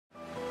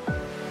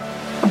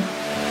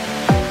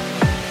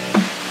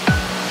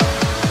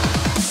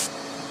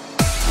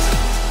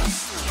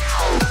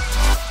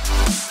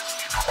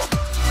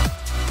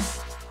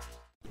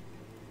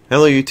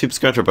Hello YouTube,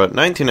 ScratchMB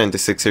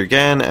 1996 here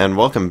again, and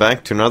welcome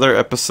back to another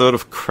episode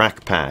of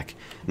CrackPack.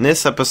 In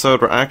this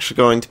episode we're actually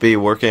going to be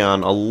working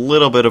on a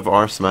little bit of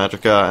Ars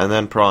Magica and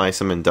then probably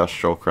some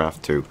industrial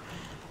craft too.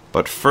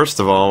 But first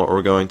of all, what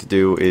we're going to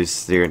do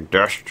is the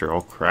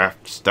industrial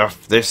craft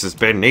stuff. This has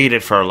been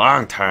needed for a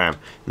long time.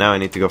 Now I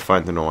need to go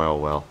find an oil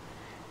well.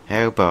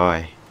 Oh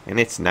boy, and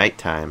it's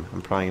nighttime.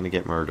 I'm probably going to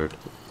get murdered.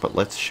 But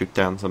let's shoot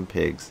down some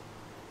pigs.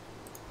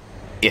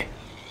 Yeah.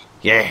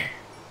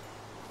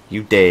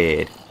 You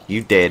dead.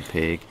 You dead,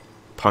 pig.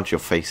 Punch your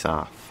face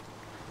off.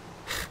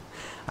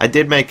 I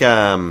did make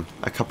a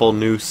couple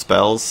new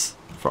spells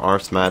for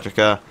Ars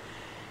Magica.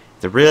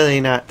 They're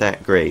really not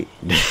that great.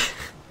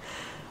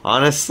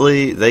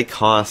 Honestly, they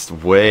cost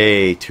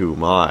way too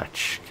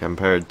much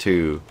compared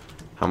to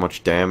how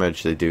much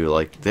damage they do.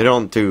 Like, they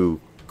don't do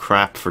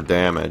crap for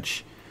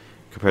damage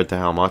compared to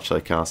how much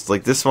they cost.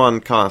 Like, this one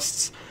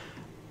costs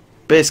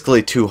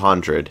basically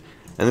 200.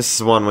 And this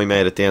is one we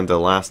made at the end of the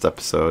last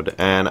episode.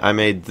 And I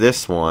made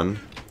this one,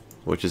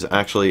 which is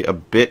actually a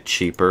bit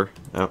cheaper.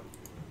 Oh,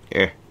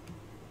 yeah.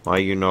 Why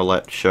you no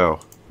let show?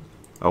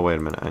 Oh, wait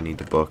a minute. I need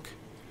the book.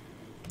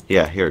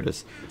 Yeah, here it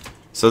is.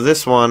 So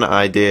this one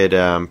I did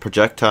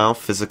projectile,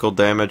 physical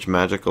damage,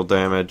 magical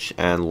damage,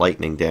 and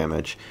lightning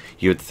damage.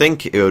 You'd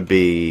think it would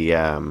be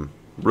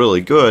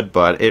really good,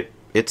 but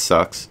it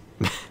sucks.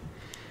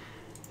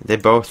 They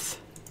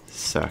both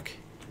suck.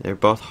 They're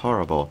both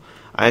horrible.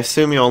 I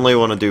assume you only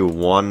want to do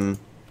one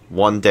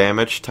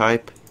damage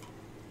type.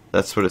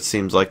 That's what it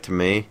seems like to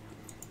me.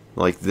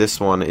 Like this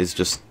one is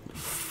just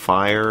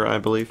fire, I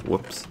believe.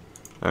 Whoops.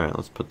 Alright,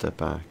 let's put that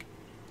back.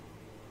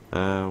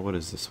 What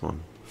is this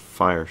one?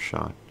 Fire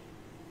shot.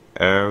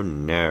 Oh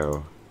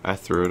no. I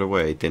threw it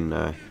away, didn't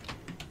I?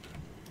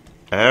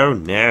 Oh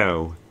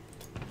no.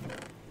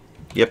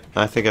 Yep,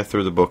 I think I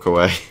threw the book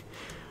away.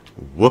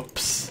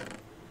 Whoops.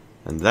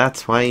 And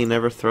that's why you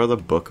never throw the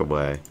book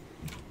away.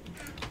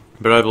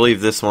 But I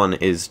believe this one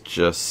is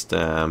just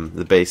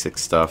the basic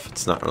stuff.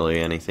 It's not really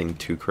anything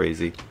too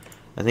crazy.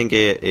 I think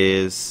it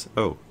is...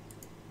 Oh.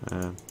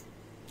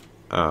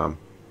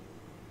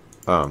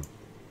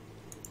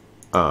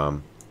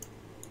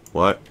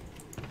 What?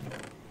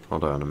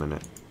 Hold on a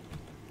minute.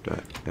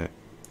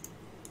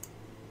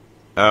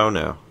 Oh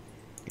no.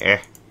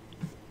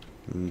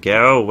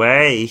 Go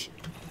away,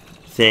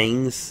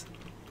 things.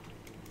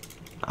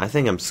 I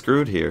think I'm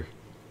screwed here.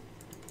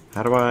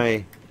 How do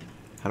I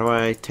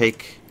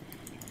take...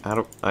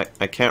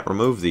 I can't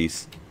remove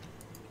these.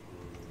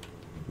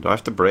 Do I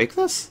have to break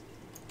this?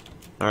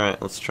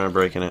 Alright, let's try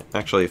breaking it.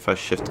 Actually, if I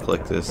shift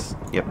click this,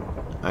 yep,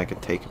 I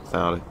could take it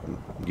without it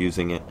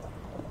using it.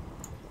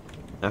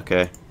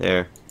 Okay,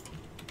 there.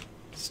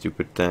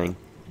 Stupid thing.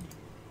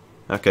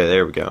 Okay,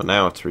 there we go.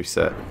 Now it's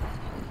reset.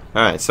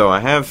 Alright, so I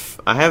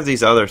have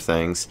these other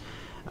things.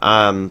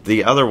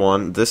 The other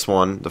one, this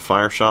one, the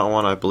fire shot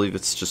one, I believe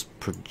it's just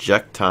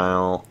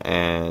projectile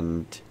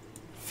and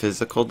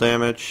physical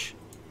damage.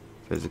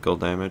 Physical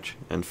damage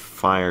and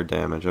fire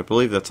damage. I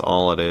believe that's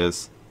all it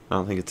is. I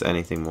don't think it's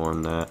anything more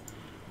than that.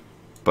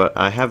 But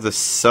I have the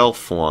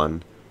self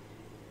one.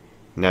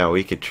 Now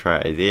we could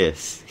try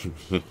this.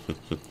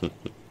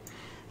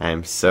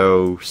 I'm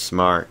so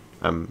smart.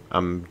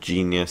 I'm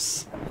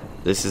genius.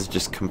 This is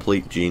just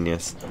complete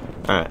genius.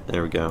 Alright,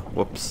 there we go.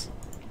 Whoops.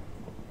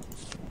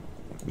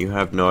 You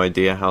have no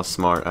idea how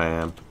smart I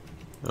am.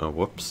 Oh,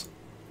 whoops.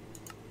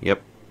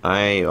 Yep.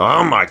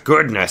 Oh my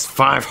goodness,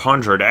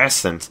 500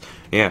 essence.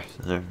 Yeah,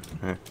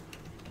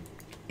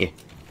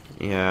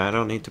 yeah, I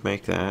don't need to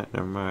make that.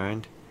 Never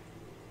mind.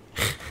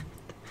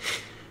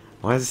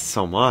 Why is it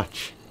so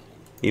much?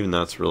 Even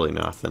though it's really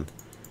nothing.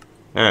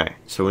 Alright,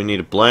 so we need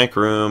a blank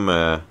room,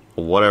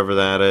 whatever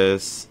that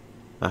is.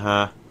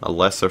 A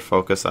lesser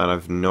focus. I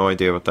have no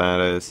idea what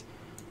that is.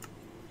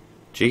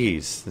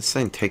 Jeez, this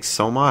thing takes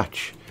so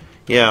much.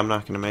 Yeah, I'm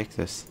not gonna make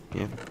this.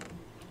 Yeah.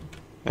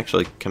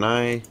 Actually, can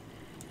I...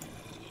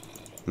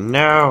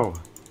 No!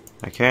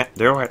 I can't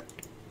do it.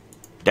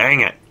 Dang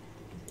it!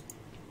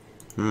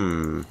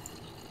 I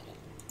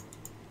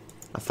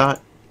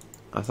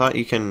thought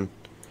you can...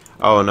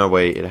 Oh, no,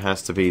 wait. It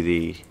has to be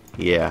the...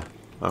 Yeah.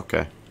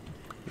 Okay.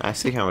 I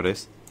see how it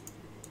is.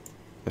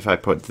 If I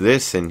put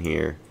this in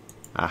here...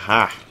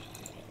 Aha!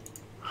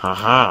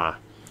 Haha!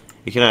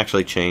 You can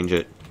actually change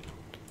it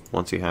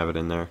once you have it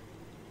in there.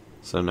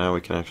 So now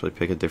we can actually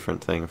pick a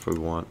different thing if we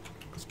want.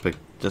 Let's pick...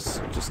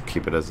 Just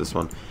keep it as this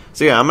one.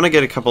 So yeah, I'm gonna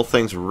get a couple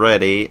things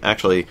ready.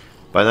 Actually,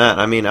 by that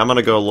I mean I'm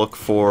gonna go look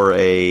for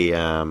a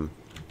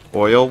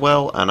oil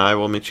well, and I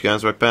will meet you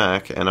guys right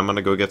back. And I'm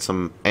gonna go get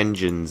some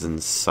engines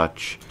and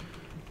such.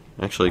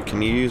 Actually,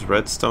 can you use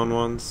redstone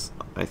ones?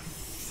 I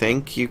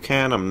think you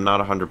can. I'm not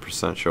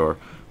 100% sure.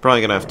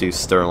 Probably gonna have to use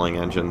Sterling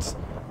engines,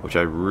 which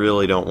I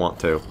really don't want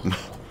to,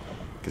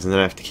 because then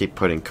I have to keep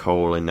putting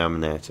coal in them,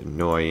 and that's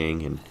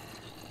annoying.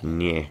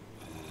 And yeah.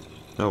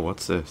 Oh,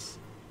 what's this?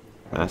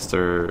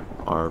 Master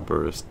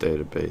Arborist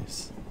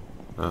Database.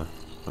 Oh,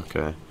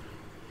 okay.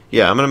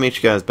 Yeah, I'm gonna meet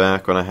you guys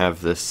back when I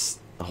have this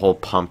whole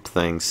pump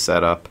thing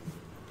set up.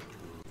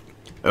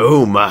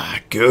 Oh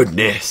my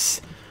goodness!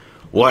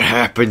 What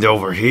happened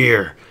over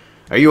here?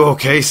 Are you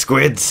okay,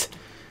 squids?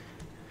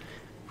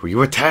 Were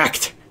you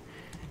attacked?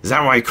 Is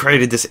that why you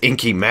created this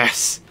inky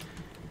mess?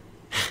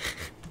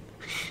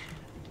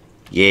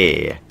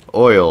 Yeah,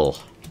 oil.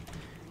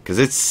 Because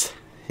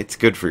it's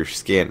good for your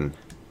skin.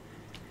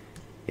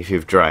 If you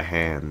have dry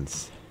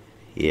hands.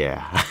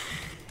 Yeah.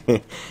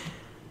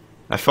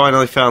 I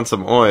finally found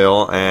some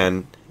oil,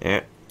 and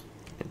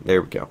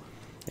there we go.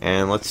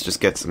 And let's just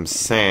get some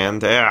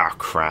sand. Ah,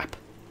 crap.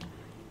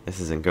 This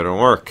isn't gonna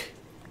work,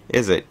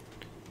 is it?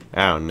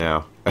 Oh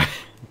no.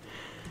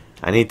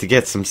 I need to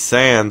get some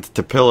sand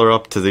to pillar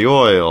up to the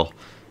oil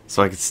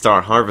so I can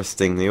start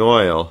harvesting the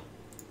oil.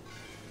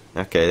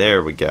 Okay,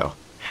 there we go.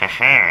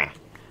 Haha.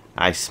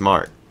 I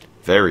smart.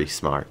 Very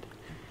smart.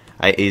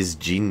 I is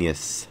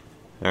genius.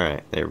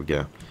 Alright, there we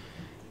go.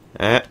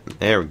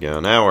 There we go.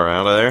 Now we're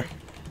out of there.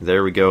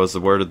 There we go is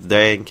the word of the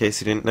day, in case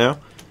you didn't know.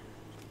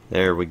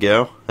 There we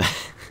go.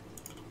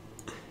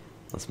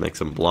 Let's make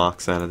some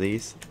blocks out of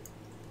these.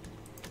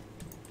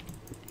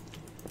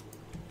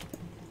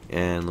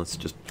 And let's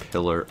just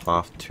pillar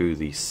off to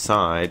the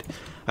side.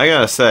 I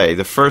gotta say,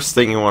 the first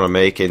thing you want to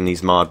make in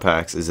these mod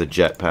packs is a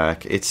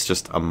jetpack. It's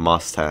just a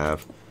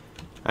must-have.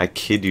 I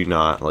kid you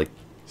not. Like,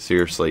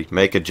 seriously,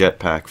 make a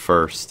jetpack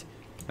first.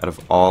 Out of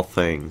all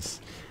things.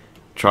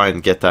 Try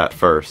and get that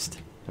first.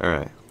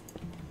 Alright.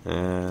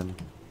 And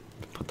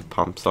put the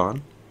pumps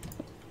on.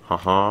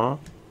 Haha.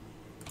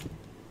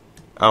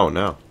 Oh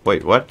no.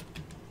 Wait, what?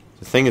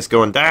 The thing is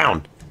going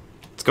down.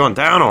 It's going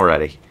down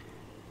already.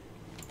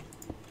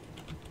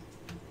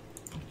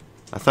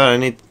 I thought I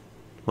need...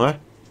 What?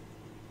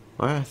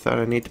 What? I thought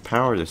I need to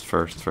power this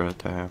first for it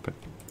to happen.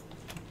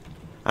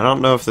 I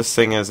don't know if this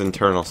thing has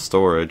internal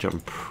storage. I'm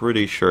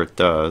pretty sure it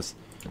does.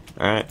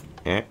 Alright.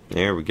 Yeah,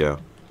 there we go.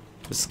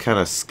 This is kind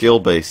of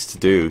skill-based to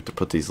do, to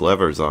put these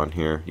levers on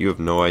here. You have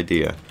no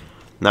idea.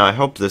 Now, I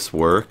hope this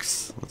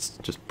works. Let's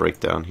just break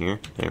down here.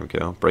 There we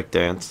go. Break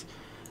dance.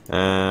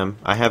 I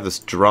have this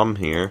drum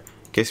here.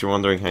 In case you're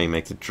wondering how you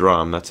make the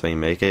drum, that's how you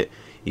make it.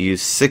 You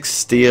use 6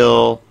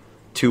 steel,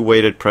 2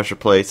 weighted pressure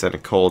plates, and a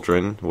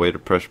cauldron.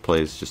 Weighted pressure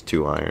plate is just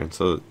 2 iron.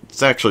 So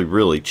it's actually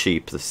really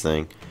cheap, this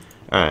thing.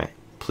 Alright.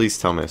 Please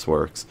tell me this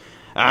works.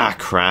 Ah,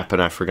 crap,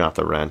 and I forgot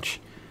the wrench.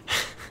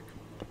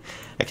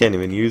 I can't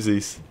even use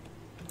these.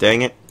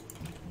 Dang it.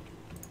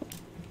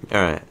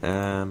 Alright,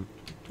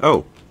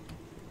 oh.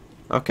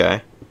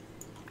 Okay.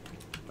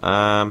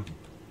 Huh.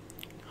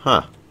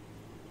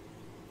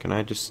 Can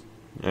I just...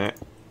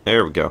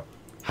 there we go.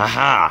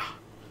 Haha!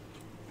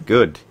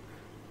 Good.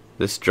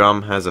 This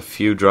drum has a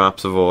few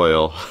drops of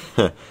oil.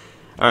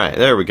 Alright,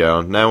 there we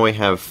go. Now we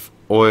have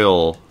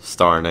oil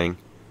starting.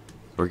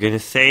 We're gonna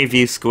save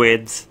you,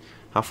 squids.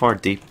 How far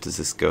deep does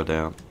this go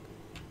down?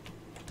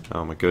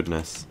 Oh my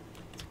goodness.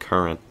 The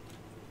current.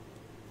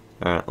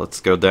 Alright, let's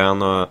go down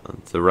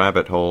the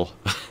rabbit hole.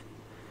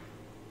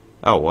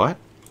 Oh, what?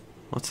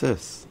 What's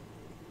this?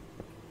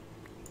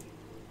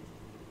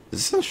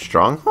 Is this a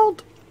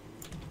stronghold?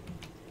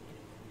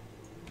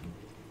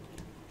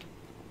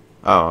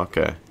 Oh,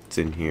 okay. It's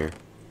in here.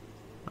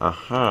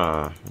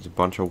 Aha. There's a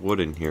bunch of wood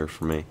in here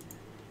for me.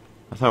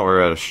 I thought we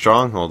were at a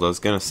stronghold, I was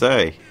gonna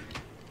say.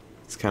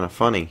 It's kind of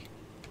funny.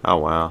 Oh,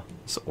 wow.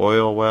 This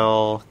oil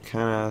well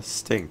kind of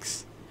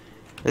stinks.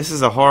 This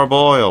is a horrible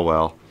oil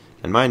well.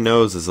 And my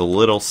nose is a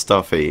little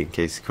stuffy, in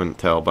case you couldn't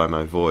tell by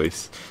my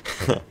voice.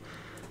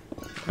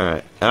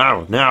 Alright.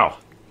 Oh, no!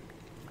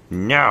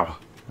 No!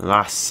 I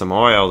lost some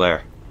oil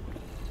there.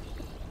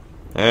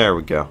 There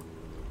we go.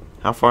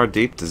 How far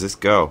deep does this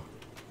go?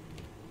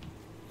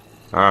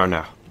 Oh,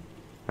 no.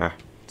 Ah,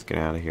 let's get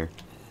out of here.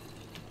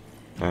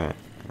 Alright.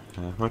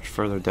 How much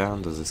further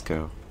down does this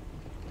go?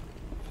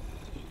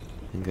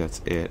 I think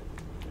that's it.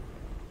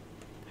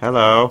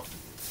 Hello?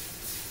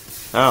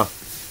 Oh.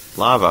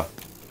 Lava.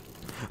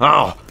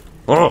 Oh!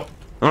 Oh!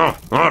 Oh!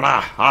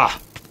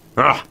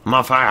 I'm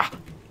on fire!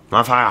 I'm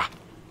on fire!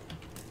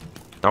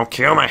 Don't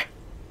kill me!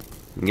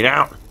 Get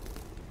out!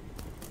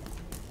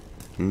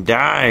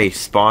 Die,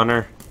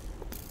 spawner!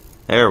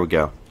 There we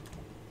go.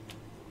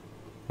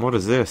 What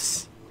is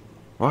this?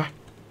 What?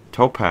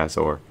 Topaz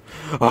ore.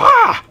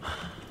 Ah!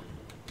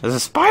 There's a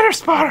spider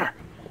spawner!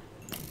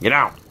 Get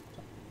out!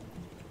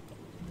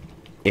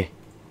 Eh.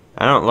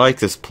 I don't like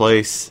this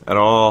place at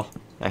all.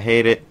 I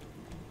hate it.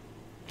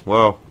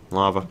 Whoa,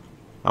 lava.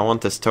 I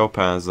want this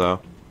topaz,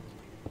 though.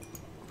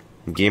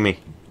 Gimme.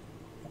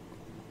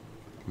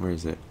 Where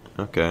is it?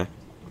 Okay.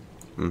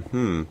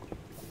 Mm-hmm.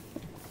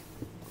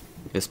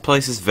 This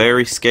place is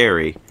very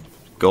scary.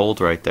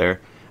 Gold right there.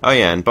 Oh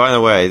yeah, and by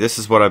the way, this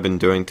is what I've been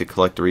doing to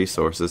collect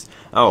resources.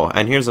 Oh,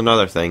 and here's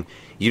another thing.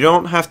 You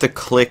don't have to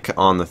click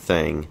on the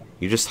thing.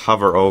 You just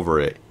hover over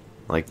it.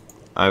 Like,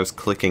 I was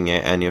clicking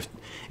it, and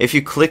if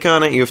you click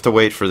on it, you have to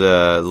wait for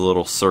the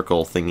little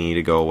circle thingy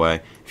to go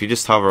away. If you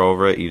just hover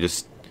over it, you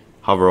just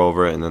hover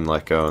over it and then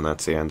let go, and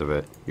that's the end of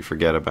it. You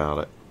forget about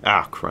it.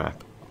 Ah,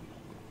 crap.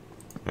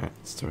 Alright,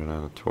 let's throw it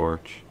on a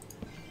torch.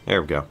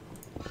 There we go.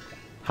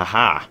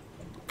 Haha!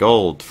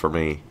 Gold for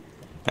me.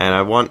 And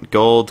I want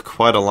gold,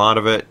 quite a lot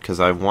of it,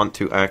 because I want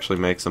to actually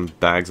make some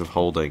bags of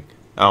holding.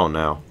 Oh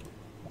no.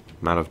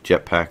 I'm out of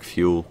jetpack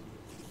fuel.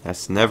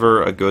 That's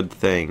never a good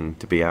thing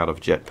to be out of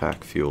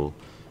jetpack fuel.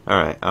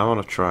 Alright, I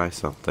want to try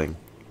something.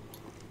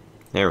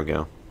 There we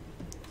go.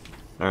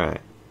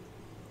 Alright.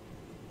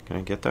 Can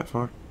I get that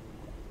far?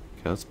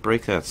 Okay, let's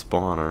break that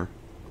spawner.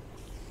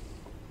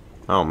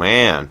 Oh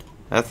man,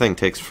 that thing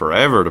takes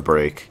forever to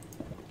break.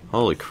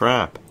 Holy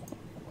crap.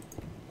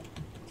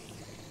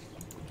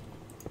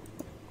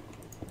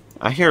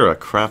 I hear a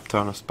crap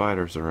ton of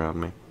spiders around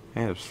me.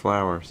 Hey, there's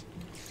flowers.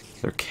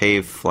 They're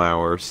cave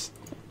flowers.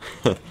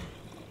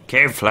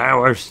 Cave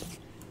flowers!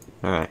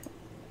 Alright.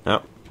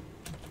 Nope.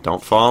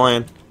 Don't fall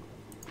in.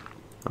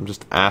 I'm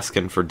just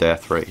asking for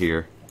death right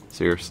here.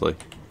 Seriously.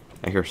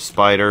 I hear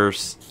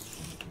spiders.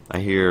 I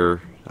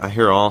hear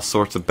all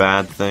sorts of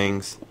bad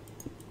things.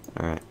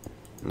 Alright.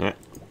 Yeah.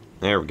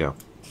 There we go.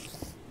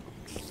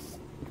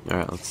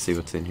 Alright, let's see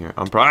what's in here.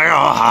 I'm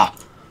probably...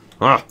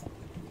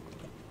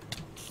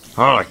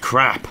 Holy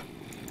crap.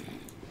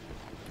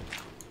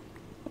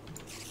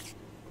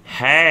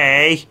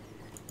 Hey!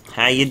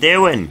 How you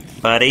doing,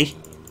 buddy?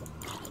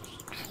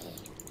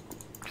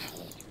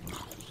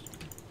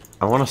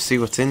 I want to see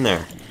what's in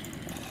there.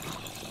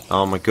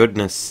 Oh my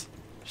goodness.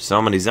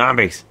 So many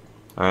zombies.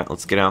 Alright,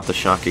 let's get out the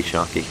shocky.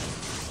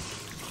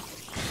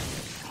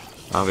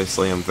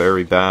 Obviously, I'm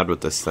very bad with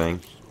this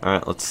thing.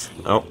 Alright, let's...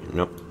 Oh,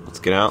 nope. Let's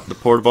get out the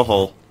portable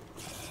hole.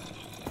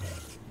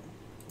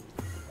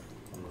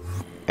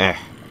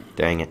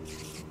 Dang it.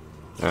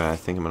 Alright, I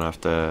think I'm gonna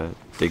have to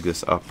dig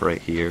this up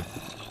right here.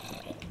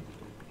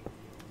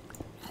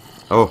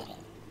 Oh.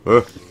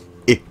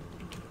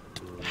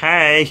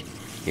 Hey!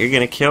 You're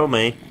gonna kill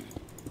me.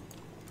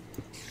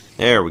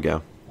 There we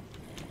go.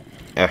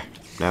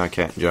 Now I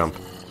can't jump.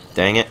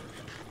 Dang it.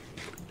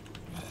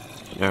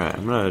 Alright,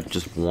 I'm gonna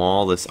just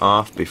wall this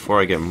off before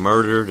I get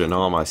murdered and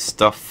all my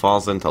stuff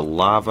falls into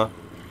lava.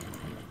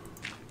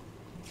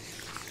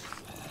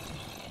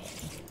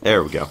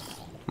 There we go.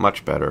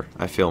 Much better.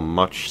 I feel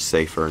much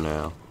safer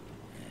now.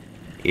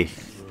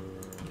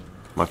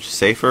 Much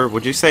safer?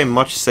 Would you say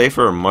much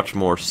safer or much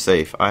more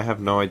safe? I have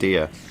no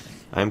idea.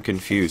 I'm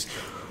confused.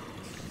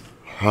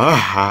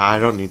 I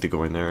don't need to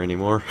go in there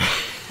anymore.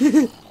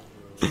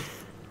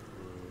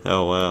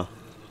 Oh well.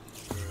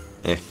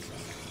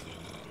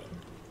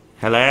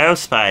 Hello,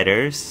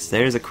 spiders.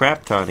 There's a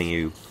crap ton of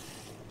you.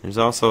 There's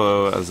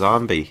also a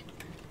zombie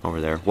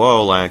over there.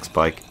 Whoa, lag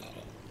spike.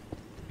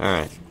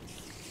 Alright.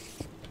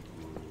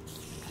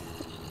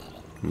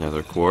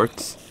 Another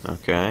quartz.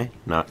 Okay,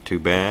 not too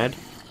bad.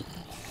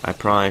 I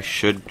probably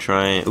should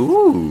try...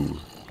 Ooh!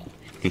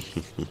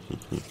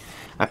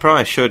 I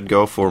probably should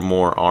go for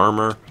more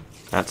armor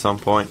at some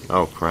point.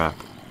 Oh, crap.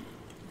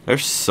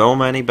 There's so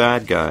many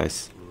bad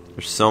guys.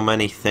 There's so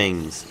many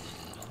things.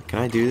 Can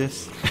I do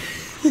this?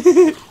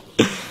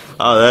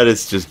 Oh, that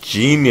is just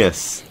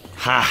genius.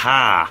 Ha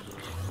ha!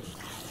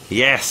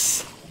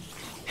 Yes!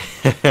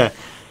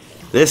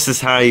 This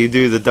is how you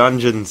do the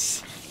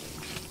dungeons.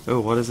 Oh,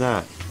 what is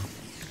that?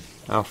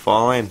 Oh,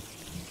 fall in.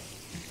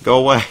 Go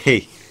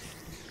away.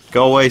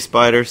 Go away,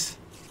 spiders.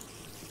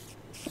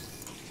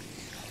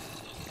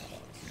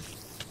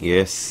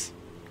 Yes.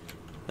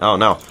 Oh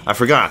no, I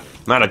forgot.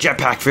 I'm out of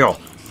jetpack fuel.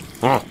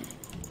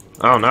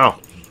 Oh no.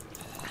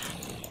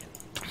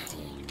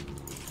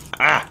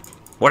 Ah!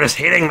 What is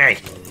hitting me?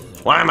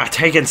 Why am I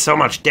taking so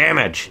much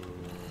damage?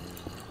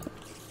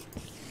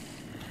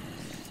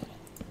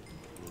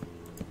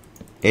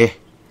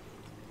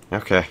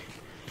 Okay.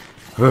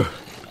 Whew.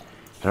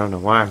 I don't know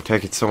why I'm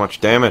taking so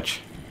much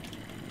damage.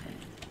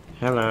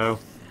 Hello.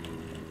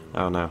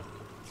 Oh no.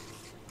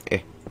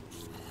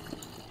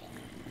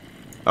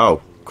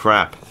 Oh,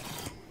 crap.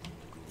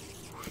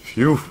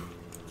 Phew.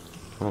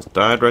 Almost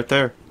died right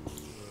there.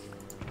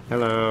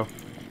 Hello.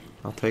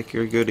 I'll take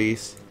your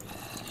goodies.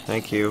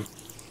 Thank you.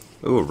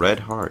 Ooh, a red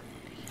heart.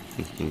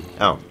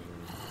 Oh.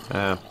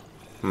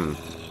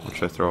 What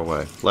should I throw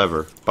away?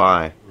 Lever.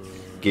 Buy.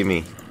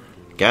 Gimme.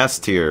 Gas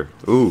tier.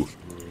 Ooh.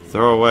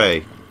 Throw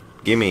away.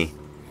 Gimme.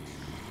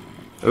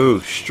 Ooh,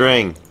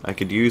 string. I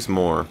could use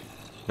more.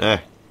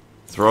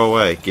 Throw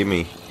away.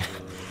 Gimme.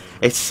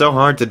 It's so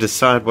hard to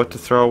decide what to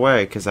throw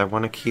away because I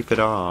want to keep it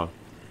all.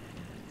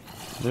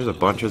 There's a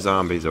bunch of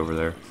zombies over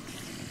there.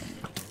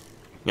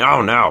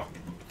 Oh no!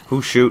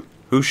 Who shoot?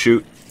 Who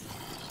shoot?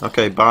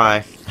 Okay,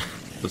 bye.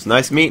 It was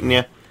nice meeting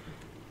you.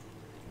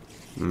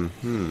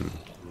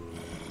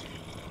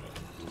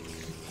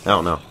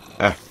 Oh no.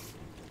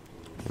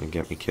 Gonna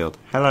get me killed.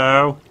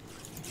 Hello!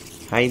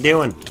 How you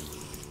doing?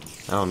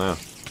 Oh no.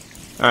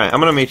 Alright, I'm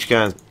gonna meet you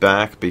guys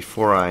back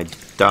before I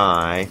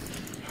die.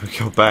 We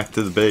go back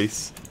to the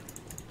base.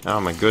 Oh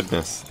my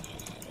goodness.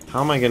 How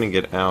am I gonna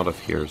get out of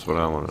here is what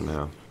I want to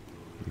know.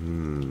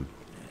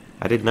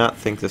 I did not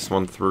think this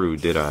one through,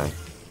 did I?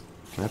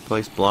 Can I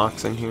place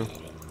blocks in here?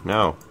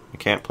 No, I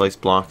can't place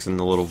blocks in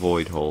the little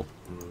void hole.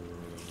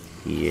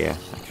 Yeah,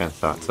 I kind of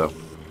thought so.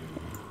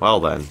 Well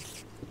then.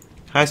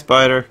 Hi,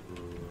 spider.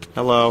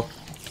 Hello.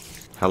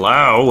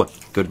 Hello.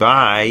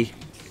 Goodbye.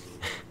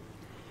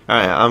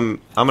 Alright, I'm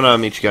gonna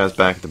meet you guys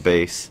back at the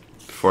base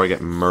before I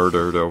get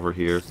murdered over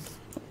here.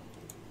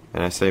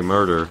 And I say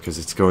murder because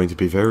it's going to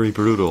be very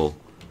brutal.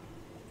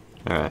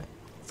 Alright,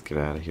 let's get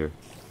out of here.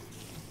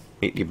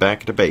 Meet you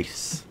back at the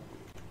base.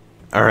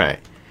 Alright,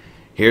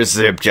 here's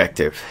the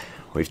objective.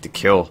 We have to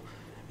kill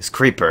this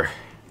creeper,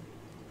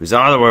 who's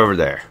all the way over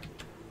there,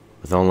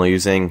 with only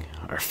using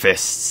our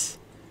fists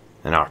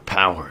and our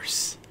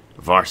powers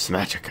of Ars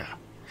Magica.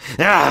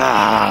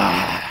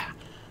 Ah!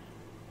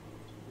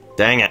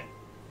 Dang it.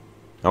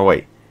 Oh,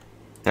 wait.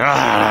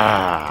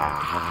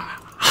 Ah!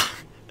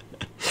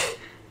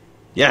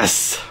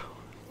 Yes!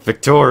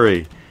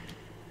 Victory!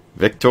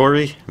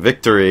 Victory?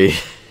 Victory!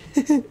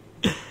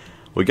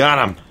 We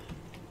got him!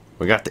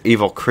 We got the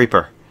evil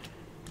creeper.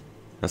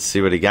 Let's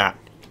see what he got.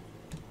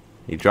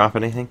 He drop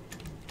anything?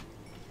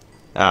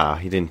 Ah,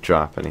 he didn't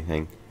drop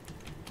anything.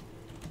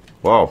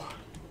 Whoa.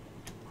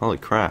 Holy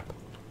crap.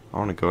 I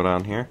want to go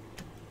down here.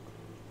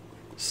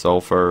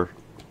 Sulfur.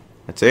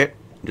 That's it?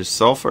 Just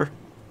sulfur?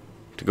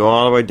 To go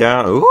all the way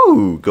down.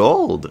 Ooh,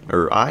 gold.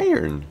 Or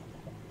iron.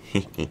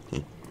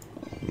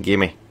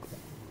 Gimme.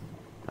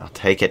 I'll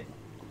take it.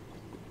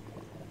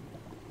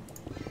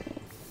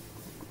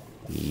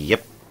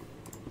 Yep.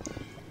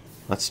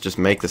 Let's just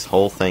make this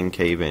whole thing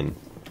cave in.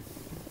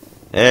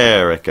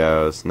 There it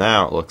goes.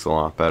 Now it looks a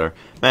lot better.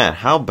 Man,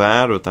 how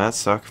bad would that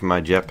suck if my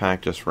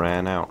jetpack just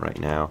ran out right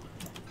now?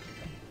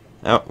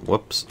 Oh,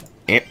 whoops.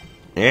 Dang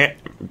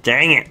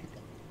it.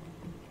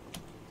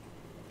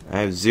 I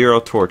have 0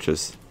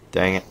 torches.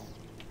 Dang it.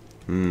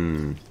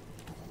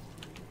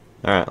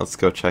 Alright, let's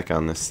go check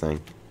on this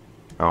thing.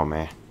 Oh,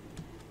 man.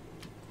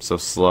 I'm so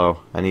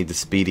slow. I need the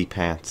speedy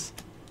pants.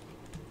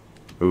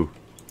 Ooh,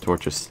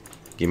 torches.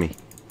 Gimme.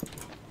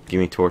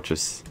 Gimme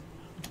torches.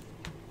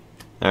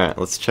 Alright,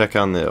 let's check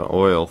on the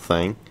oil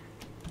thing.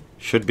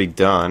 Should be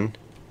done.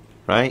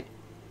 Right?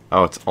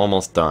 Oh, it's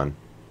almost done.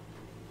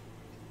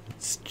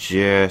 It's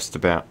just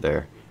about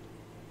there.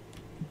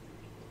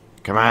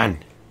 Come on!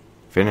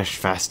 Finish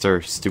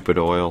faster, stupid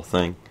oil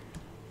thing.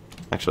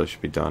 Actually, it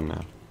should be done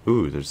now.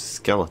 Ooh, there's a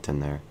skeleton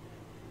there.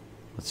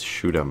 Let's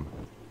shoot him.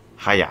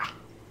 Hiya!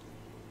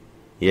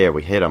 Yeah,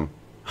 we hit him.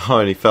 Oh,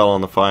 and he fell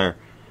on the fire.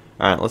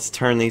 Alright, let's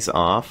turn these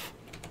off.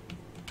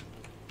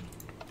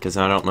 Because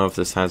I don't know if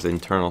this has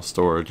internal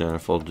storage and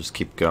if it'll just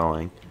keep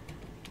going.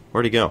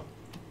 Where'd he go?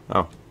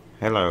 Oh,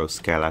 hello,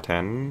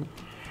 skeleton.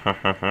 Ha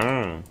ha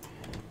ha.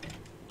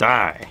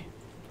 Die.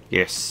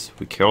 Yes,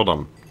 we killed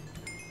him.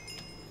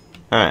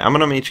 Alright, I'm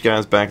gonna meet you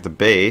guys back at the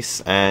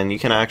base, and you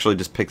can actually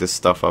just pick this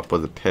stuff up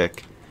with a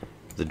pick.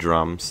 The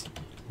drums,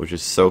 which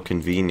is so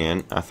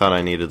convenient. I thought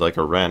I needed like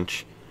a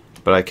wrench,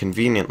 but I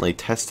conveniently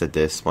tested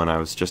this when I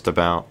was just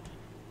about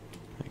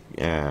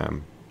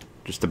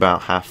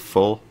half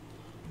full.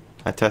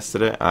 I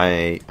tested it.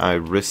 I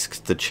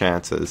risked the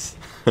chances.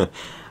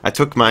 I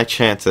took my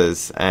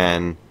chances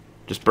and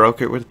just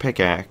broke it with a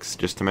pickaxe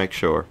just to make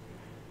sure,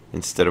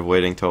 instead of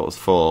waiting till it was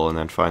full and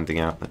then finding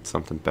out that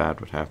something bad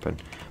would happen.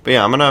 But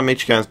yeah, I'm gonna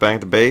meet you guys back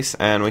at the base,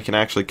 and we can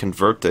actually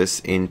convert this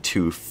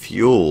into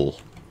fuel.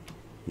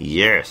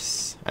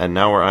 Yes! And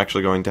now we're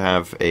actually going to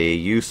have a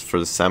use for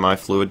the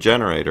semi-fluid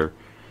generator.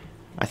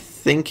 I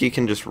think you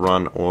can just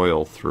run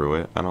oil through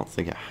it. I don't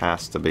think it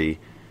has to be.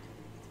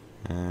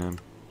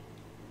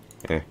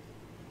 Here,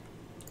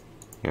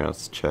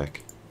 let's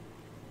check.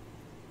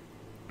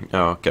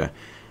 Oh, okay.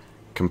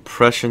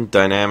 Compression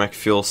dynamic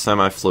fuel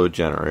semi-fluid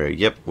generator.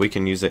 Yep, we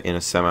can use it in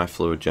a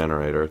semi-fluid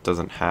generator. It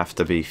doesn't have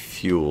to be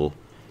fuel.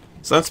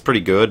 So that's pretty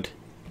good.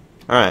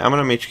 Alright, I'm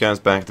going to meet you guys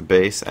back at the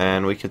base,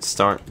 and we could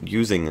start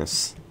using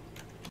this.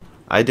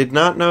 I did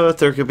not know that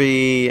there could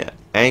be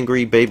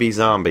angry baby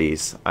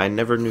zombies. I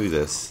never knew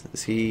this.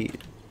 Is he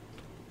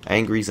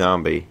angry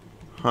zombie?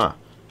 Huh.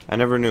 I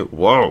never knew.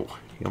 Whoa!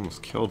 He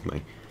almost killed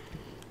me.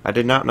 I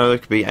did not know there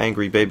could be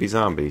angry baby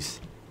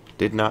zombies.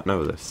 Did not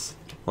know this.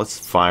 Let's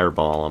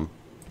fireball them.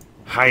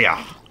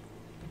 Hiya!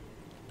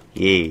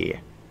 Yeah.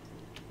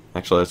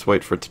 Actually, let's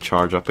wait for it to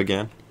charge up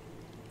again.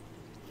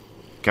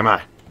 Come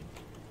on.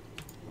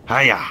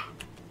 Hiya!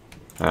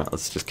 Alright,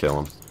 let's just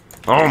kill him.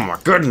 Oh my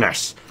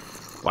goodness!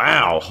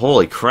 Wow,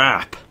 holy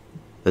crap.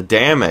 The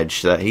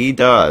damage that he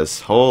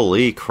does.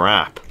 Holy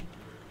crap.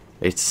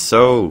 It's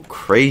so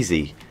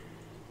crazy.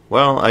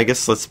 Well, I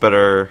guess let's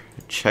better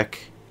check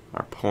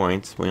our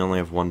points. We only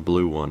have one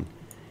blue one.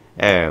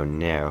 Oh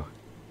no.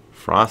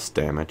 Frost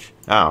damage.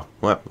 Oh,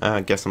 well,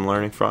 I guess I'm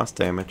learning frost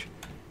damage.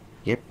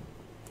 Yep.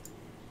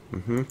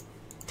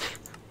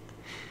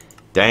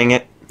 Dang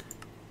it.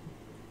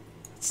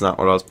 It's not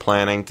what I was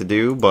planning to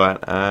do,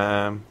 but,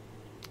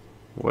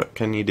 what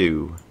can you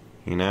do?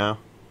 You know?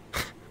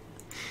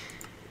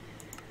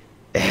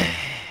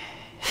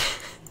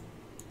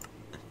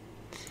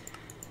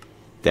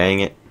 Dang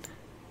it.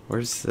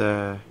 Where's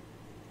the...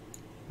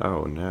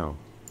 Oh, no.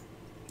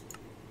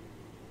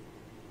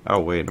 Oh,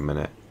 wait a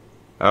minute.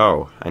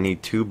 Oh, I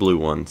need 2 blue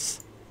ones.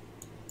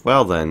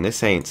 Well then,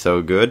 this ain't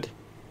so good.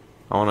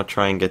 I want to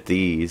try and get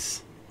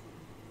these.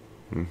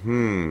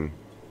 Things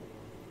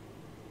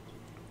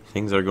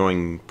are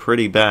going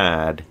pretty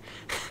bad.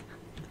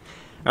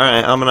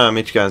 Alright, I'm gonna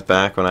meet you guys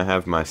back when I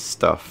have my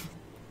stuff.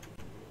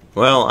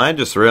 Well, I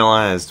just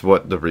realized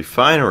what the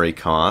refinery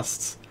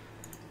costs.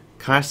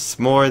 Costs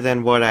more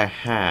than what I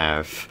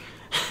have.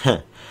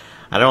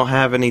 I don't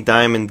have any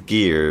diamond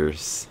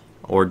gears.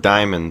 Or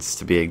diamonds,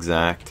 to be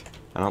exact.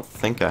 I don't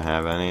think I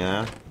have any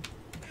now.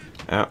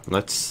 Oh,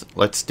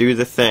 let's do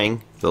the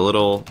thing. The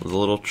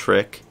little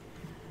trick.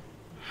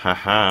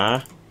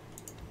 Haha.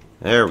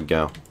 There we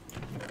go.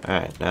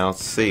 Alright, now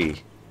let's see.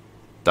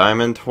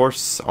 Diamond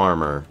horse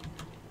armor.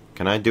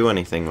 Can I do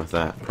anything with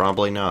that?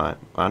 Probably not.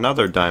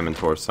 Another diamond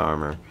horse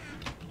armor.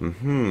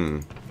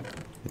 It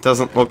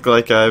doesn't look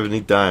like I have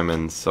any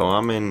diamonds, so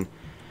I'm in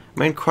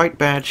quite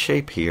bad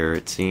shape here,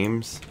 it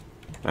seems.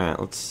 Alright,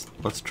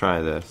 let's try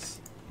this.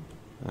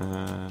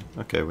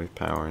 Okay, we have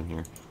power in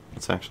here.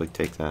 Let's actually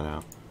take that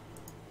out.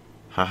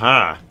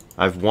 Haha!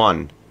 I've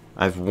won.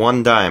 I've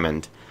one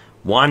diamond.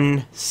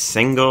 One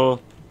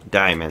single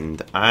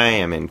diamond. I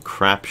am in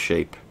crap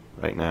shape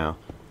right now.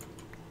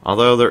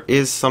 Although there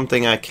is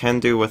something I can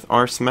do with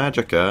Ars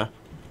Magica.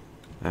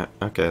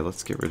 Okay,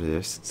 let's get rid of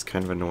this. It's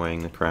kind of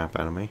annoying the crap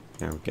out of me.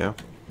 There we go.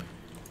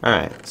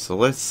 Alright, so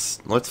let's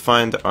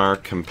find our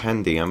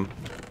compendium.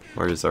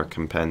 Where is our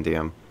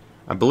compendium?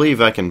 I believe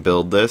I can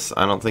build this.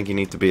 I don't think you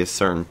need to be a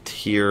certain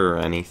tier or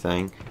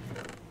anything.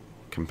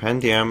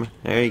 Compendium.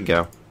 There you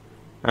go.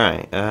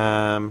 Alright,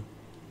 no,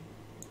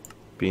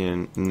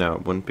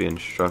 it wouldn't be in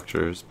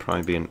structures.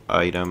 Probably be in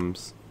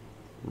items.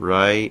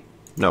 Right?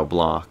 No,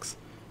 blocks.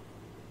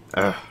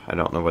 I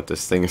don't know what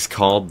this thing is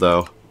called,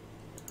 though.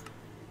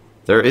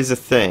 There is a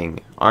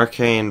thing.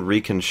 Arcane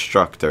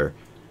Reconstructor.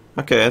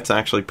 Okay, that's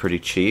actually pretty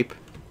cheap.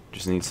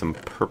 Just need some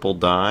purple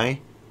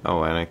dye.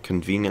 Oh, and I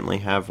conveniently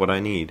have what I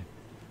need.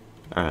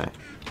 Alright.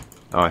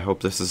 Oh, I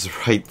hope this is the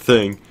right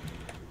thing.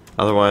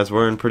 Otherwise,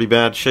 we're in pretty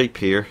bad shape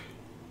here.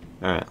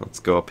 Alright, let's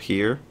go up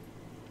here.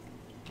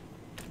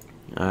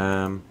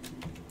 I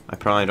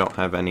probably don't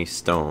have any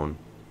stone.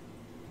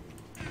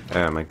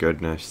 Oh my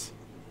goodness.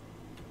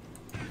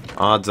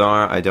 Odds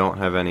are I don't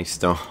have any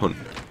stone.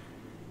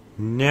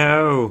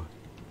 No!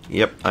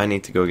 Yep, I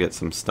need to go get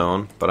some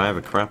stone, but I have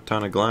a crap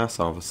ton of glass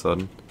all of a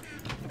sudden.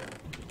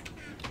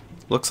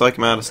 Looks like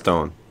I'm out of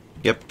stone.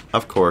 Yep,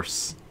 of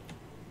course.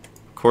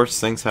 Of course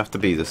things have to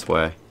be this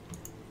way.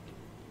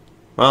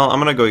 Well, I'm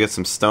gonna go get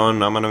some stone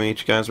and I'm gonna meet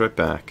you guys right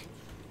back.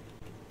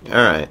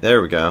 Alright,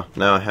 there we go.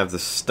 Now I have the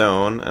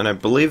stone, and I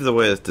believe the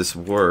way that this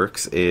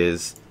works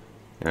is...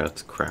 Here,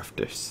 let's craft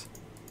this.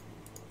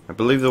 I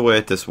believe the way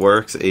that this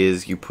works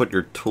is you put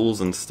your tools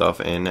and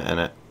stuff in and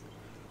it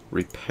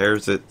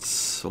repairs it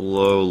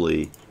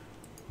slowly.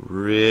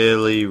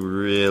 Really,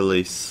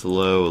 really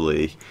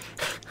slowly.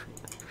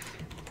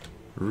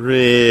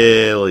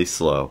 Really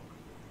slow.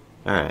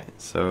 Alright,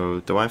 so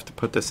do I have to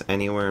put this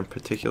anywhere in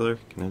particular?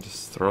 Can I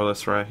just throw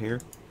this right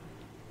here?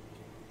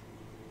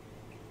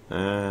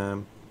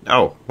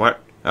 Oh,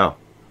 what? Oh.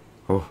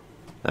 Oh,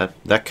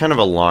 that kind of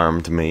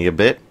alarmed me a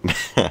bit.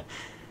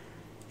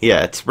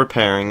 Yeah, it's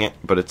repairing it,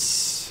 but it's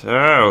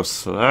so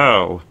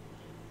slow.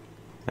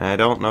 And I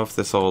don't know if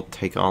this will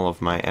take all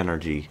of my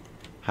energy.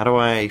 How do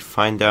I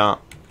find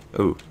out?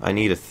 Ooh, I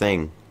need a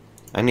thing.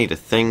 I need a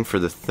thing for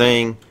the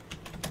thing.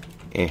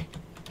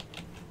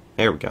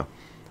 There we go.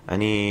 I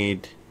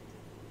need...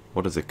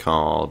 What is it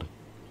called?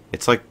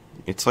 It's like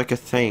a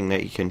thing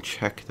that you can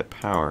check the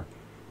power.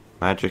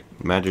 Magic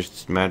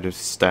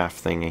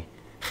staff thingy.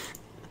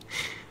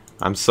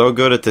 I'm so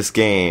good at this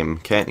game.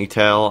 Can't you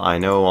tell? I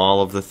know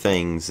all of the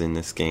things in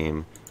this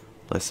game.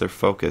 Lesser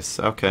focus.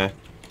 Okay.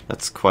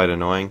 That's quite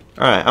annoying.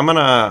 Alright, I'm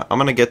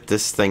gonna get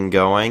this thing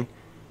going.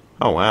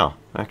 Oh wow.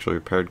 I actually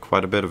repaired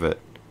quite a bit of it.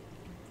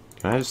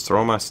 Can I just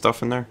throw my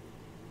stuff in there?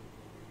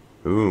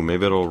 Ooh,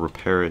 maybe it'll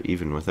repair it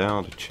even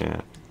without a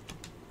chat.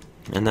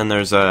 And then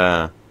there's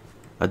a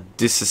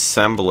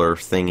disassembler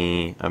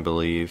thingy, I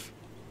believe.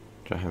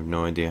 I have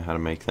no idea how to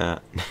make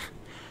that.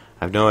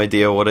 I have no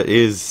idea what it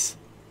is.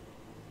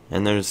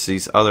 And there's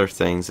these other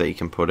things that you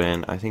can put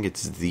in. I think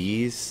it's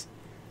these.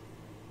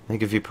 I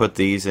think if you put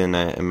these in,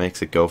 it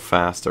makes it go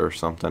faster or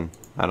something.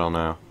 I don't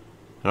know.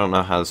 I don't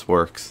know how this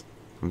works.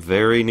 I'm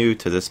very new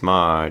to this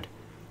mod.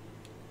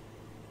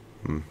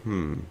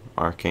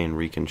 Arcane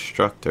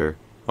Reconstructor.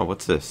 Oh,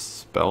 what's this?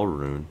 Spell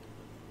rune.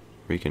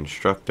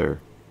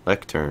 Reconstructor.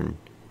 Lectern.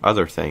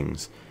 Other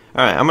things.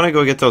 Alright, I'm gonna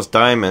go get those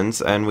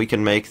diamonds and we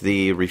can make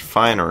the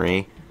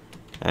refinery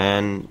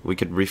and we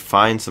could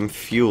refine some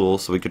fuel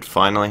so we could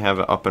finally have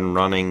an up and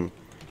running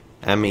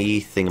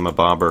ME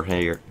thingamabobber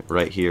here,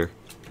 right here.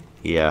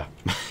 Yeah.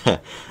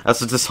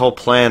 That's what this whole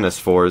plan is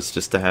for, is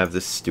just to have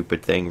this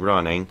stupid thing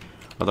running.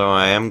 Although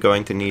I am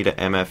going to need a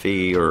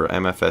MFE or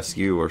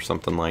MFSU or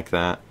something like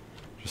that,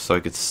 just so I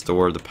could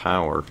store the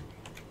power.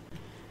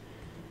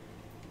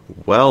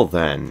 Well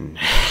then.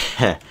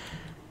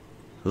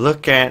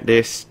 Look at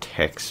this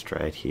text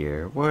right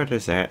here. What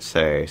does that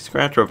say?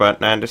 Scratch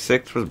Robot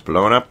 96 was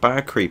blown up by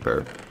a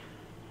creeper.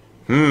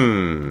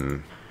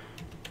 Not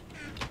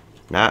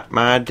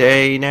my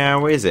day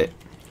now, is it?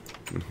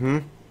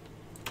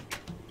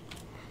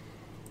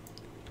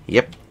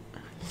 Yep.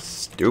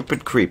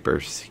 Stupid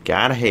creepers.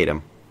 Gotta hate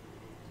them.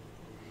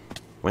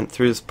 Went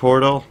through this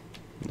portal.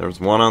 There's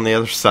one on the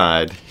other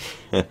side.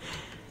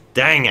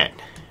 Dang it!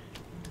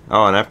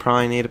 Oh, and I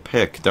probably need a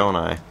pick, don't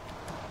I?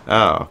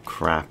 Oh,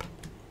 crap.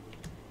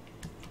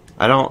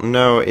 I don't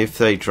know if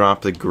they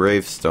drop the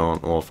gravestone.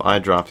 Well, if I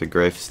drop the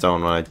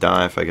gravestone when I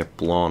die, if I get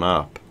blown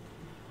up.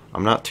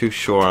 I'm not too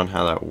sure on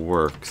how that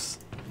works.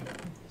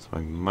 So I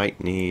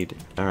might need...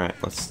 Alright,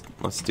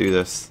 let's do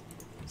this.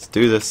 Let's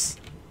do this.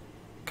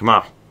 Come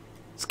on.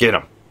 Let's get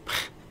them.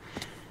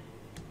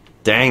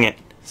 Dang it.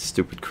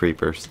 Stupid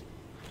creepers.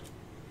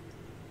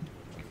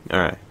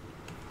 Alright.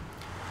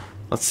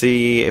 Let's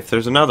see if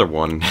there's another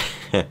one.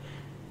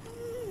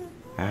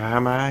 Oh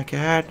my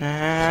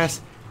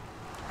goodness.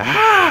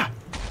 Ah!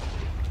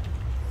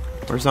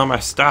 Where's all my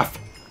stuff?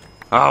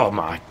 Oh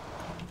my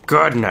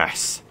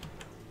goodness.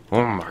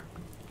 Oh my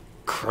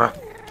crap.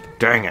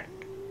 Dang it.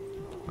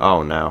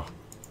 Oh no.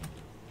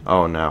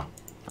 Oh no.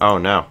 Oh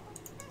no.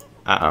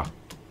 Uh-oh.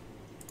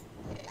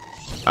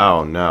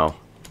 Oh no.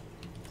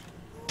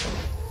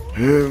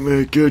 Oh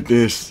my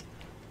goodness.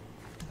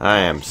 I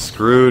am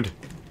screwed.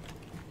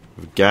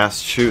 With gas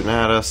shooting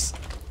at us.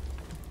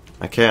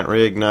 I can't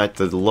reignite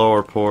the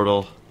lower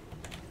portal.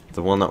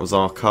 The one that was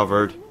all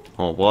covered.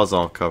 Well, it was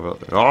all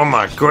covered. Oh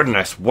my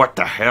goodness, what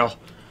the hell?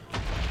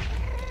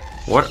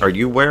 What are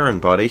you wearing,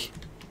 buddy?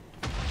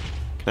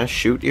 Can I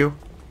shoot you?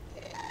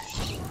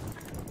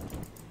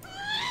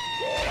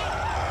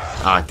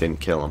 Ah, I didn't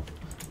kill him.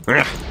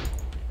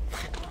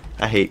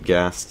 I hate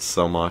ghasts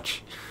so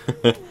much.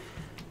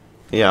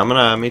 Yeah, I'm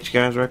gonna meet you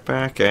guys right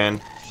back,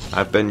 and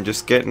I've been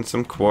just getting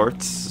some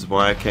quartz. This is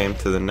why I came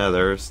to the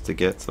nethers, to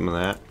get some of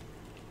that.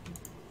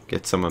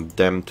 Get some of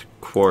them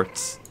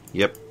quartz.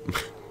 Yep.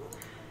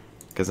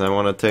 Because I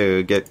wanted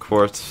to get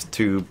quartz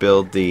to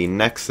build the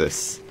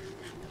Nexus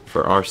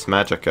for Ars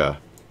Magica,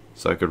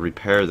 so I could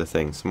repair the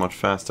thing so much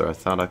faster. I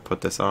thought I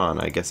put this on.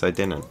 I guess I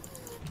didn't.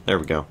 There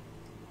we go.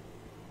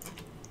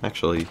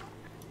 Actually.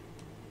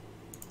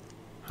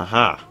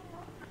 Haha.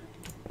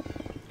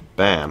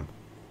 Bam.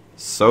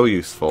 So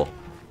useful.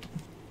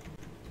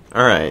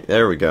 Alright,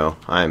 there we go.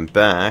 I'm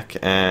back,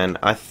 and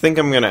I think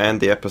I'm going to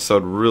end the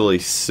episode really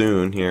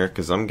soon here,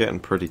 because I'm getting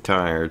pretty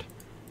tired.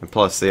 And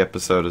plus, the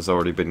episode has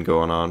already been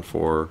going on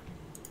for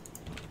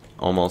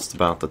almost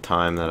about the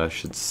time that I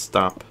should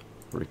stop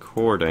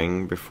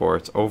recording before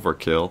it's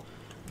overkill.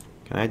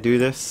 Can I do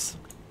this?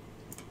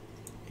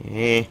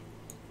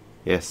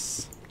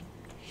 Yes.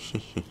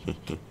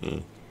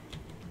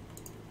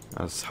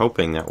 I was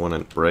hoping that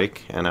wouldn't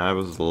break, and I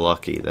was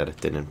lucky that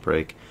it didn't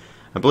break.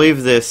 I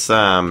believe this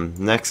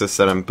Nexus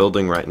that I'm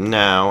building right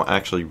now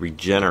actually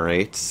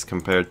regenerates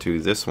compared to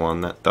this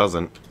one that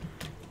doesn't,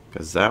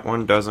 because that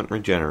one doesn't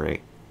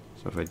regenerate.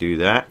 So if I do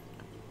that,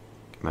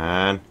 come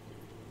on,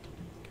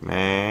 come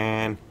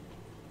on.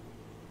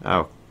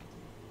 Oh,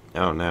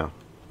 oh no.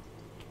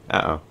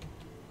 Uh-oh,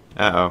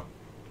 uh-oh.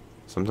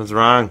 Something's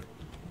wrong.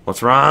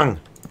 What's wrong?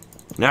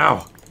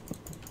 No,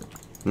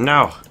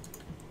 no.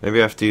 Maybe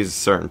I have to use a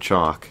certain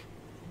chalk.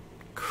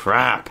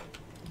 Crap.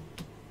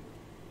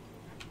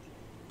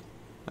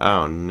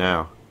 Oh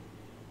no.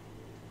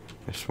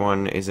 This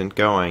one isn't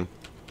going.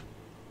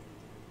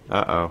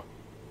 Uh-oh.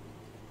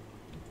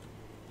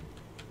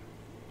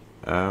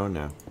 Oh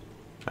no.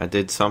 I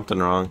did something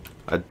wrong.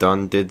 I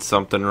did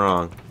something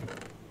wrong.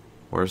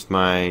 Where's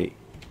my...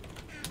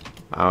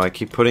 Oh, I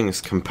keep putting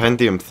this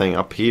compendium thing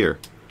up here.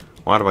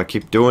 Why do I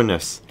keep doing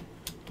this?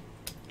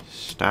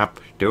 Stop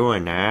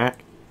doing that.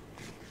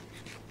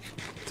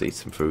 Let's eat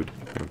some food.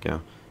 There we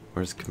go.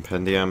 Where's the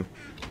compendium?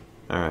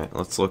 Alright,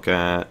 let's look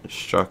at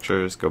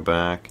structures. Go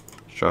back.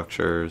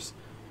 Structures.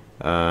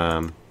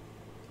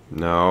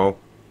 No.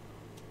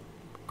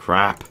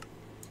 Crap.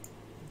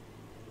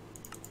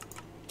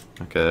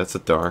 Okay, that's a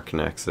dark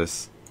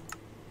nexus.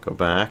 Go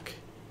back.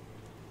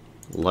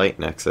 Light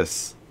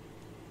nexus.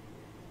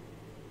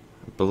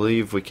 I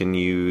believe we can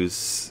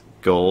use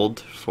gold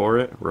for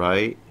it,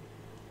 right?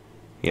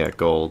 Yeah,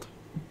 gold.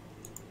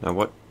 Now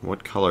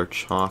what color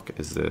chalk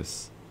is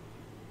this?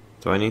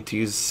 Do I need to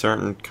use a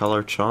certain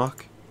color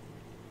chalk?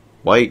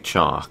 White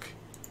chalk.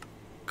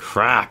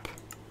 Crap.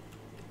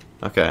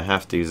 Okay, I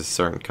have to use a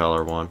certain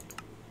color one.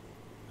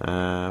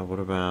 What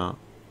about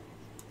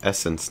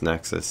Essence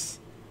Nexus?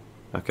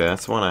 Okay,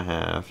 that's one I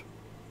have.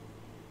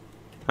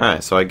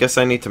 Alright, so I guess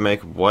I need to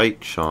make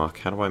white chalk.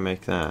 How do I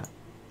make that?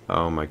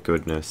 Oh my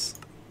goodness.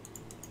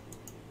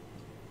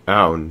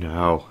 Oh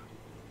no.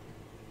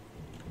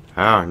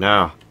 Oh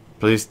no.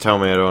 Please tell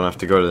me I don't have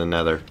to go to the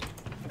nether.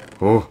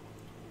 Oh.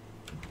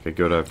 Okay,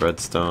 good, I have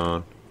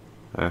redstone.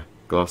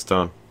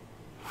 Glowstone.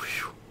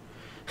 Whew.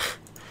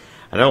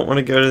 I don't want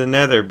to go to the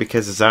nether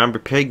because the zombie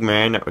pig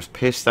man that was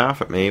pissed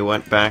off at me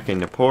went back in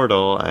the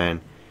portal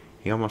and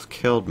he almost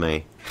killed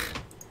me.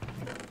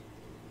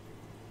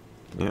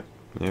 Yep,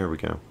 there we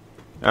go.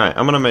 Alright,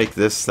 I'm gonna make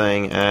this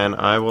thing and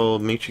I will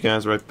meet you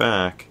guys right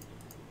back.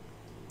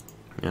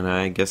 And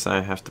I guess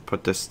I have to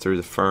put this through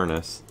the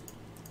furnace.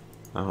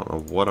 I don't know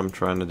what I'm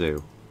trying to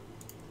do.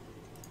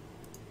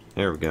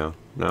 There we go.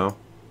 No?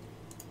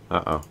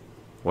 Uh-oh.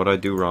 What'd I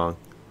do wrong?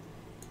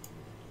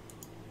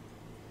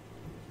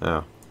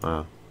 Oh,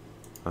 wow.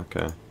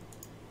 Okay.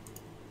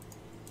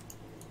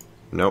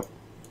 Nope.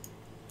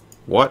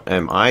 What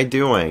am I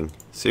doing?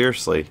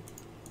 Seriously.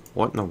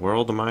 What in the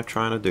world am I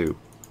trying to do?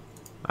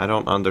 I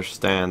don't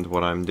understand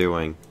what I'm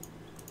doing.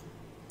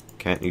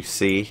 Can't you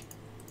see?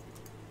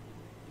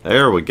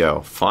 There we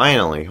go.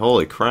 Finally.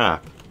 Holy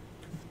crap.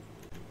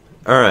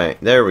 Alright,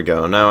 there we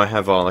go. Now I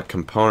have all the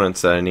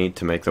components that I need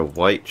to make the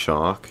white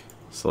chalk.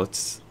 So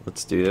let's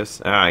do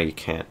this. Ah, you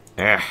can't.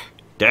 Ah,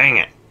 dang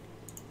it.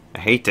 I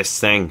hate this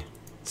thing.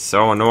 It's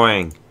so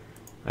annoying.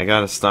 I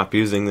gotta stop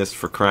using this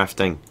for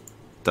crafting.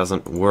 It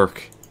doesn't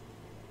work.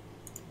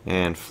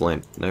 And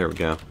flint. There we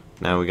go.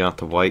 Now we got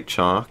the white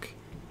chalk.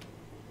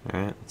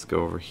 Alright, let's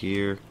go over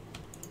here.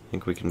 I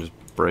think we can just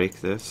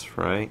break this,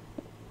 right?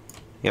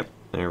 Yep,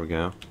 there we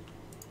go.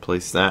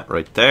 Place that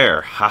right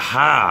there.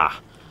 Haha!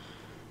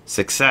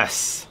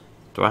 Success!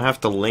 Do I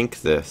have to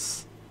link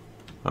this?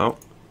 Oh.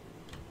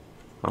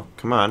 Oh,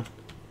 come on.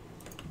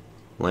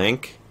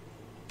 Link.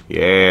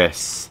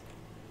 Yes.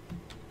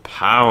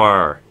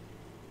 Power.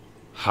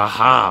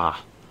 Haha.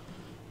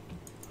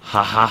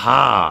 Ha ha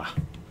ha.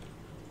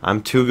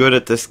 I'm too good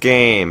at this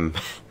game.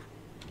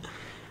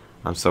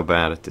 I'm so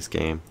bad at this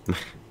game.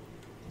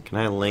 Can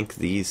I link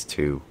these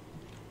two?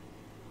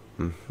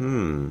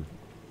 Now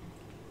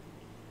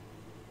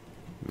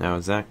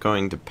is that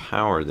going to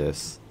power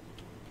this?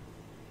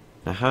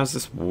 Now how does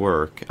this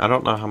work? I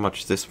don't know how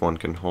much this one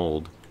can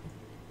hold.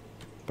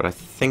 But I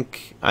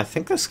think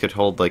this could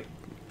hold like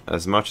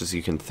as much as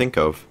you can think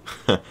of.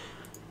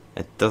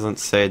 It doesn't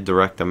say a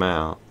direct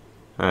amount.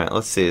 Alright,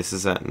 let's see. This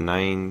is at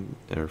 9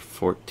 or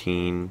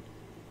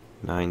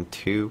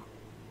 14.92.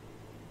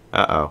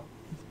 Uh-oh.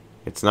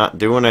 It's not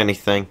doing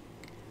anything.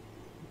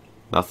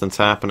 Nothing's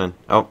happening.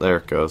 Oh, there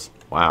it goes.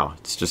 Wow,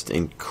 it's just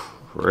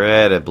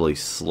incredibly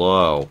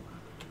slow.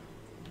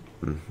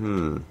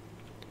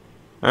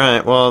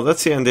 Alright, well,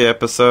 that's the end of the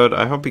episode.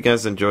 I hope you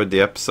guys enjoyed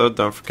the episode.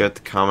 Don't forget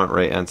to comment,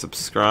 rate, and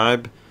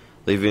subscribe.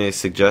 Leave any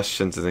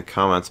suggestions in the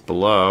comments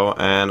below.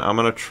 And I'm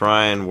going to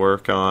try and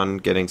work on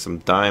getting some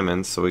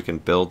diamonds so we can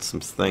build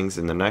some things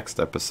in the next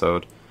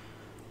episode.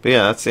 But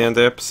yeah, that's the end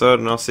of the episode,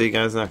 and I'll see you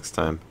guys next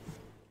time.